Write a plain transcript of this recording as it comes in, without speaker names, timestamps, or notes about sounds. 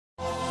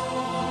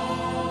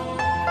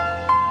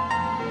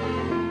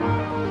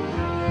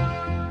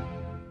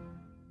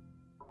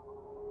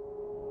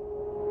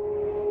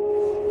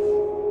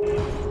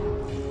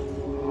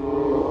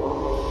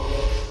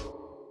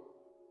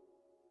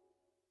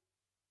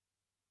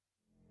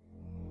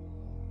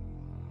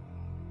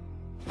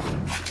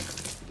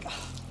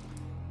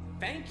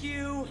Thank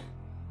you.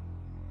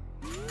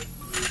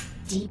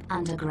 Deep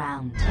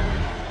underground,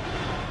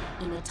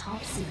 in a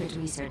top-secret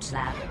research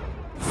lab,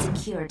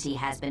 security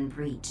has been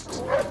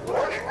breached.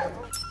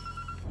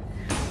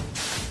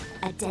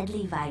 A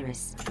deadly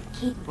virus,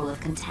 capable of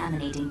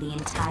contaminating the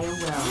entire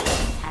world,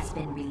 has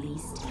been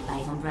released by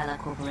Umbrella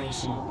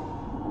Corporation.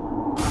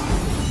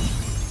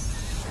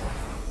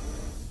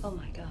 Oh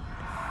my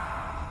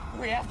god.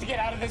 We have to get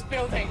out of this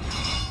building.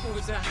 What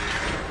was that?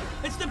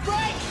 It's the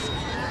brakes!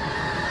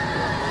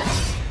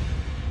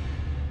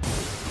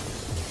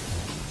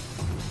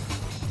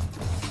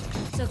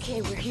 It's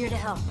okay, we're here to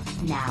help.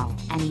 Now,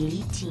 an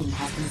elite team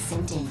has been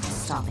sent in to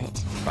stop it.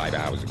 5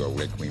 hours ago,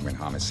 Red Queen went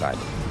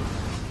homicidal.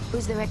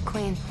 Who's the Red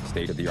Queen?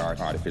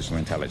 State-of-the-art artificial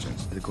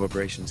intelligence. The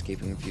corporation's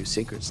keeping a few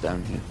secrets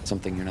down here.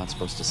 Something you're not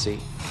supposed to see.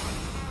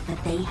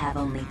 But they have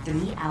only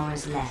 3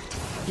 hours left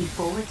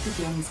before it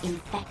begins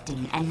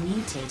infecting and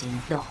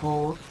mutating the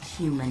whole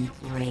human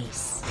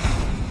race.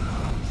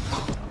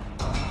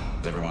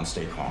 Everyone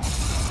stay calm.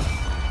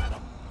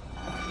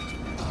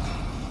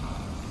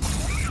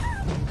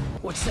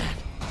 What's that?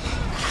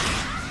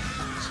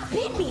 She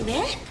bit me,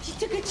 man. She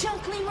took a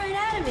chunk clean right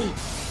out of me.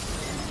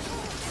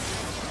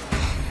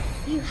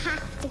 You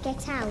have to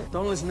get out.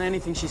 Don't listen to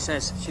anything she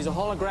says. She's a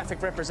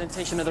holographic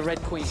representation of the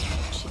Red Queen.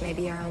 She may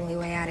be our only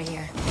way out of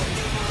here.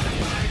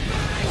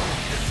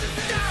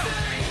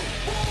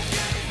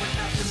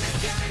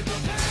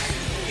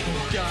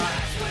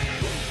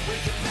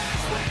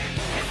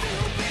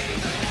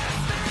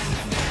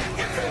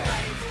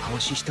 How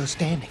is she still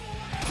standing?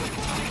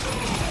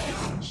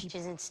 She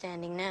isn't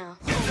standing now.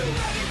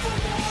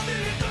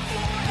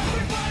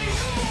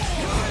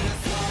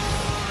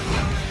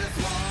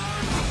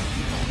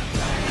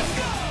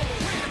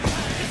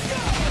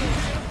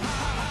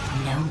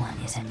 No one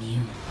is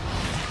immune.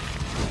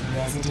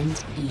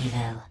 Resident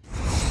Evil.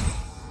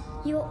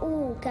 You're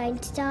all going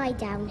to die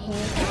down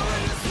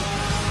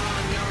here.